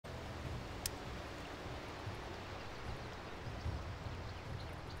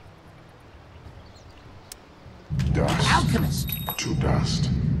Dust. Alchemist. To dust.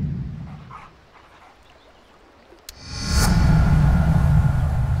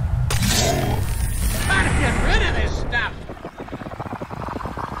 Gotta get rid of this stuff.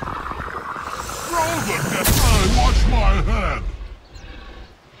 Hey, watch my head!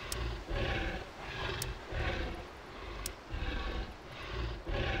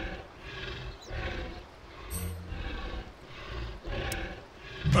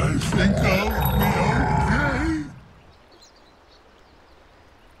 I think I'll be okay.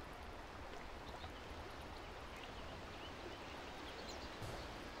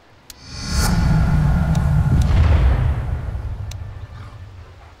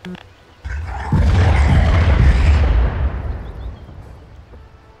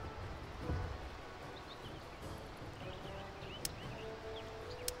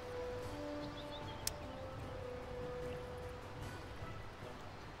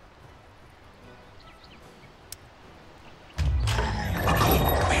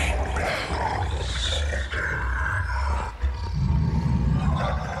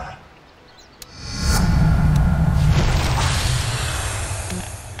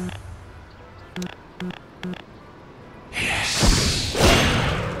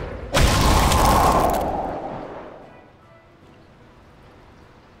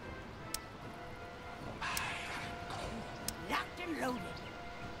 Locked and loaded.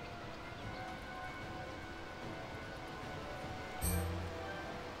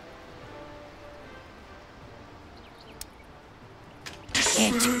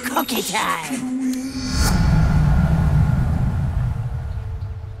 It's cookie time.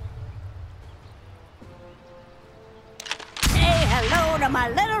 Say hello to my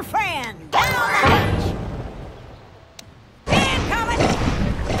little friend down the beach. Incoming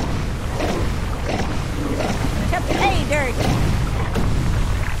to pay dirt.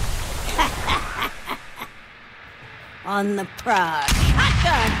 On the prod.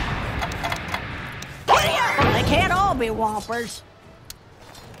 Shotgun. They can't all be whompers.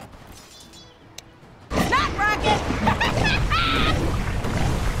 Not rocket.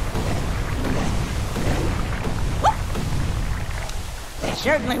 There's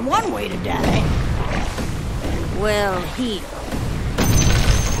certainly one way to die. Well, heal.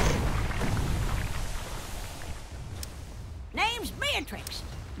 Name's Beatrix,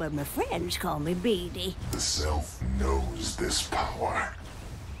 but my friends call me Beady. The self knows this power.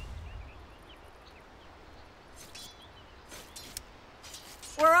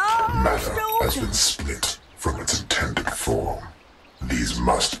 We're all Matter has still been split from its intended form. These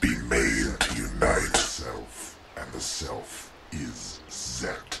must be made to unite. Self, and the self is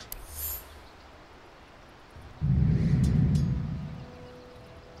Zet.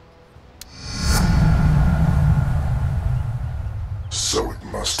 So it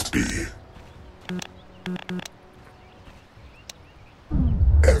must be.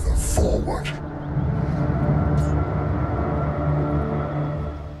 Ever forward.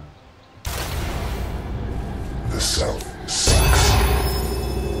 The self seeks.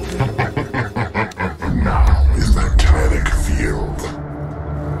 Now is the kinetic field.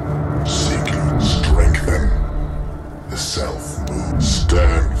 Seeking strengthen. The self moves.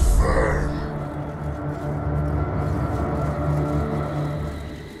 Stand firm.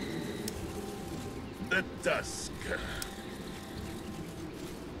 The dusk.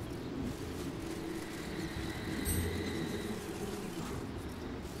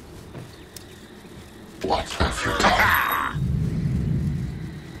 What have you done?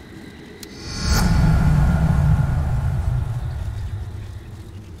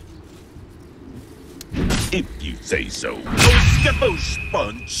 If you say so. Frostivus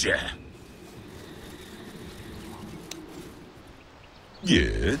punch.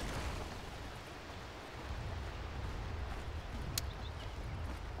 Yeah.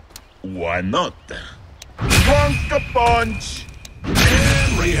 Why not? Wonka punch.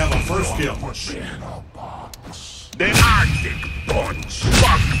 We have a first kill. The Arctic punch.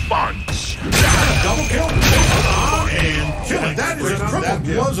 Buck punch. Double kill. And kill it. That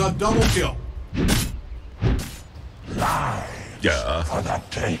was a double kill. Yeah. For the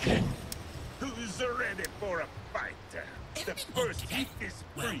taking. Who's ready for a fight? The first hit is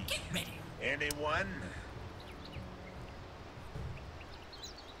free. Get ready. Anyone?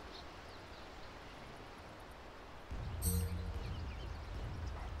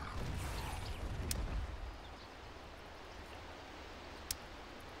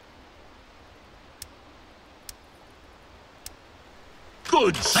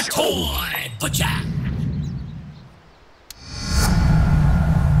 Good shot. Toy butcher.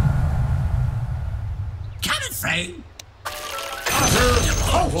 Coming, friend.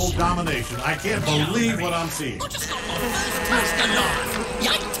 total domination. I can't believe what I'm seeing. Whoa!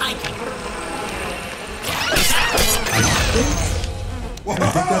 I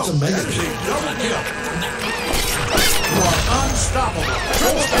think that's a mega kill. Double kill. You are unstoppable.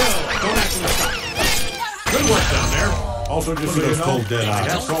 Triple kill. Don't actually stop. Good work down there. Also, just so you know, cold dead eyes.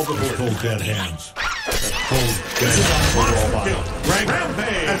 That's called the cold dead hands. Cold dead hands. Greg,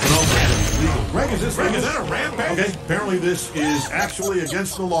 rampage. That's an illegal. Greg, is that a rampage? Okay, apparently this is actually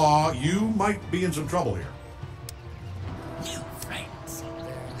against the law. You might be in some trouble here. New friends.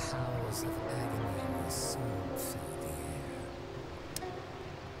 Their howls of agony will soon fill the air.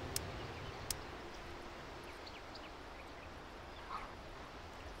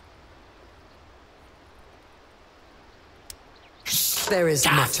 There is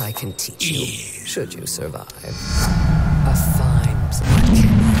much I can teach you, should you survive. A fine what can you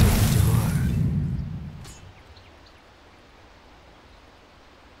endure?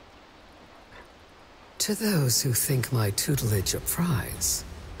 To those who think my tutelage a prize,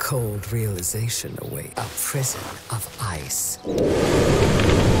 cold realization awaits a prison of ice.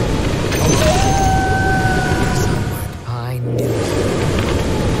 I knew.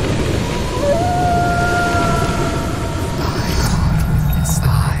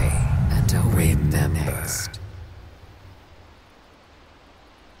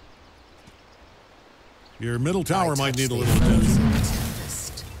 Your middle tower might need a little attention.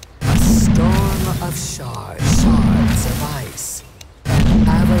 A storm of shards of ice, an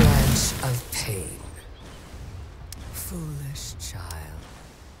avalanche of pain. Foolish child,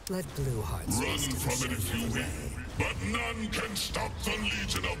 let blue hearts Run from it if you will, but none can stop the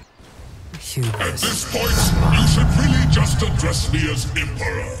Legion of... hubris. At this point, you should really just address me as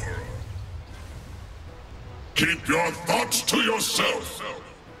Emperor. Keep your thoughts to yourself.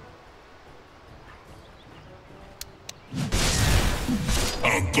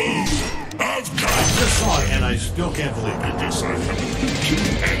 A bow of I just saw it and I still can't believe it. This I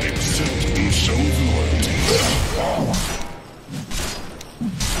have an acceptable show of loyalty.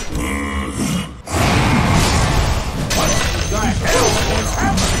 What the hell is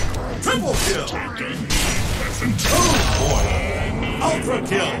happening? Triple kill! Oh boy! Ultra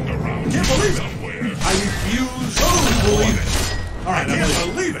kill! Can't believe it! I refuse to believe it! Alright, I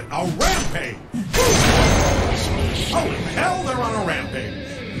can't believe it! A rampage! Holy hell, they're on a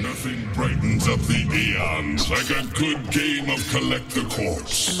rampage! Nothing brightens up the eons like a good game of collect the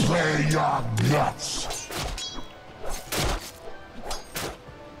corpse. Play your nuts!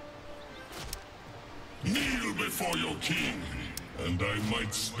 Kneel before your king, and I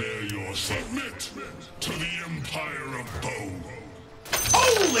might spare your submit to the Empire of Bone.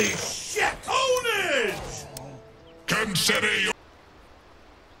 Holy shit! Ownage! Consider your...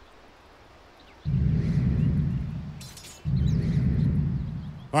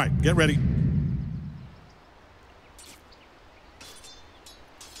 All right, get ready.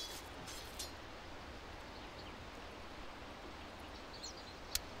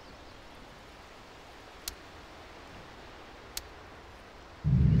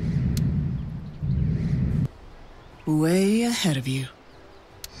 Way ahead of you.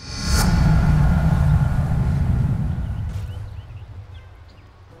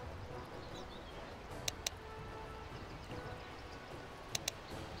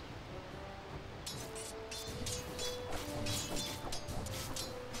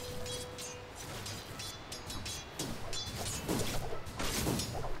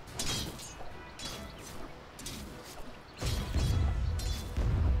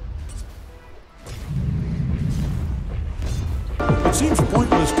 It seems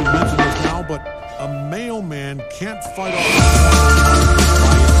pointless to mention this now, but a mailman can't fight off...